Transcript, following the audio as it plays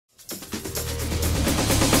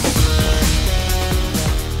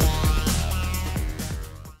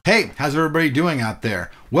Hey, how's everybody doing out there?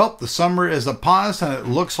 Well, the summer is upon us and it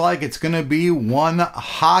looks like it's going to be one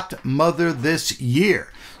hot mother this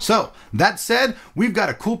year. So, that said, we've got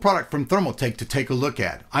a cool product from Thermaltake to take a look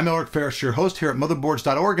at. I'm Eric Ferris, your host here at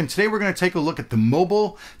Motherboards.org, and today we're going to take a look at the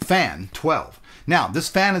Mobile Fan 12. Now, this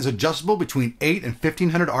fan is adjustable between 8 and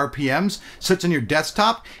 1500 RPMs, sits on your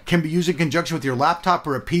desktop, can be used in conjunction with your laptop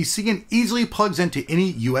or a PC, and easily plugs into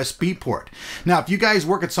any USB port. Now, if you guys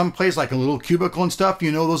work at some place like a little cubicle and stuff,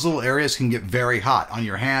 you know those little areas can get very hot on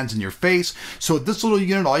your hands and your face. So with this little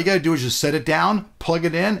unit, all you got to do is just set it down, plug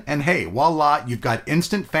it in, and hey, voila, you've got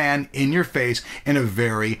instant fan in your face in a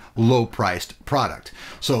very low-priced product.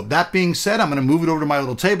 So that being said, I'm going to move it over to my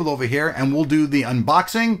little table over here, and we'll do the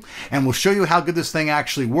unboxing, and we'll show you how good this thing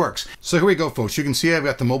actually works. So here we go, folks. You can see I've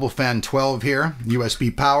got the Mobile Fan 12 here,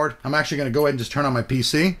 USB powered. I'm actually going to go ahead and just turn on my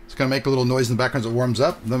PC. It's going to make a little noise in the background as it warms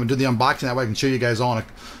up. Then we'll do the unboxing. That way I can show you guys all in a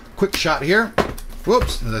quick shot here.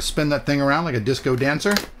 Whoops, as I spin that thing around like a disco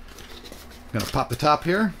dancer. I'm going to pop the top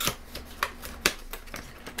here.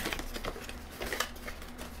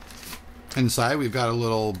 Inside we've got a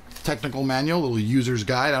little technical manual, a little user's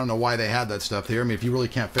guide. I don't know why they had that stuff here. I mean, if you really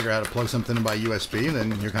can't figure out how to plug something in by USB,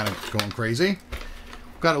 then you're kind of going crazy.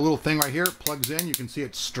 Got a little thing right here, it plugs in. You can see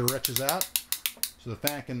it stretches out. So the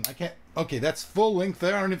fan can, okay, that's full length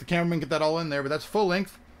there. I don't know if the cameraman can get that all in there, but that's full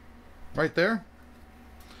length right there.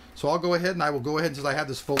 So I'll go ahead and I will go ahead, since I have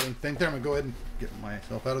this full length thing there, I'm going to go ahead and get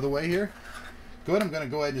myself out of the way here. Good, I'm going to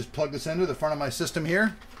go ahead and just plug this into the front of my system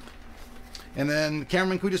here. And then,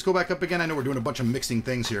 cameraman, can we just go back up again? I know we're doing a bunch of mixing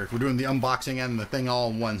things here. We're doing the unboxing and the thing all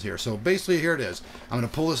in ones here. So basically, here it is. I'm going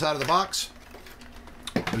to pull this out of the box.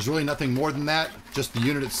 There's really nothing more than that, just the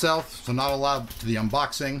unit itself. So not a lot to the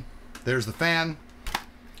unboxing. There's the fan.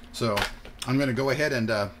 So I'm going to go ahead and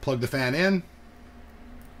plug the fan in.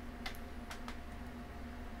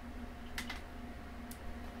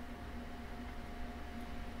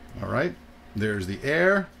 All right, there's the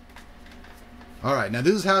air. All right, now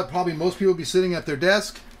this is how probably most people will be sitting at their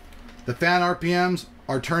desk. The fan RPMs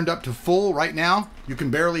are turned up to full right now. You can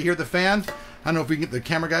barely hear the fan. I don't know if we can get the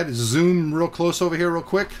camera guy to zoom real close over here real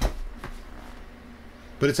quick.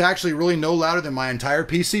 But it's actually really no louder than my entire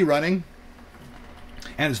PC running.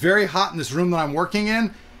 And it's very hot in this room that I'm working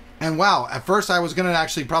in. And wow, at first I was gonna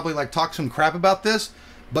actually probably like talk some crap about this,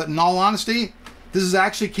 but in all honesty, this is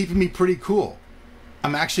actually keeping me pretty cool.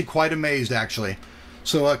 I'm actually quite amazed, actually.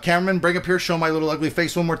 So cameraman, bring up here, show my little ugly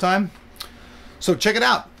face one more time. So check it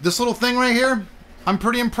out. This little thing right here, I'm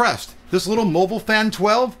pretty impressed. This little Mobile Fan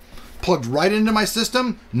 12 plugged right into my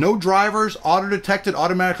system. No drivers, auto detected,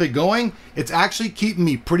 automatically going. It's actually keeping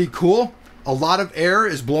me pretty cool. A lot of air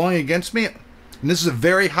is blowing against me. And this is a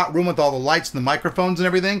very hot room with all the lights and the microphones and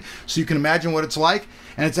everything. So you can imagine what it's like.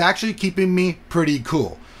 And it's actually keeping me pretty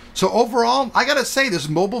cool. So overall, I gotta say this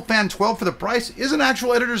Mobile Fan 12 for the price is an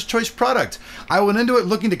actual editor's choice product. I went into it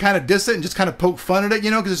looking to kind of diss it and just kind of poke fun at it,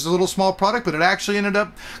 you know, because it's a little small product, but it actually ended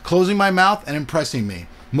up closing my mouth and impressing me.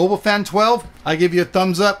 Mobile Fan 12, I give you a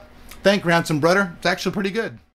thumbs up. Thank Ransom Brother. It's actually pretty good.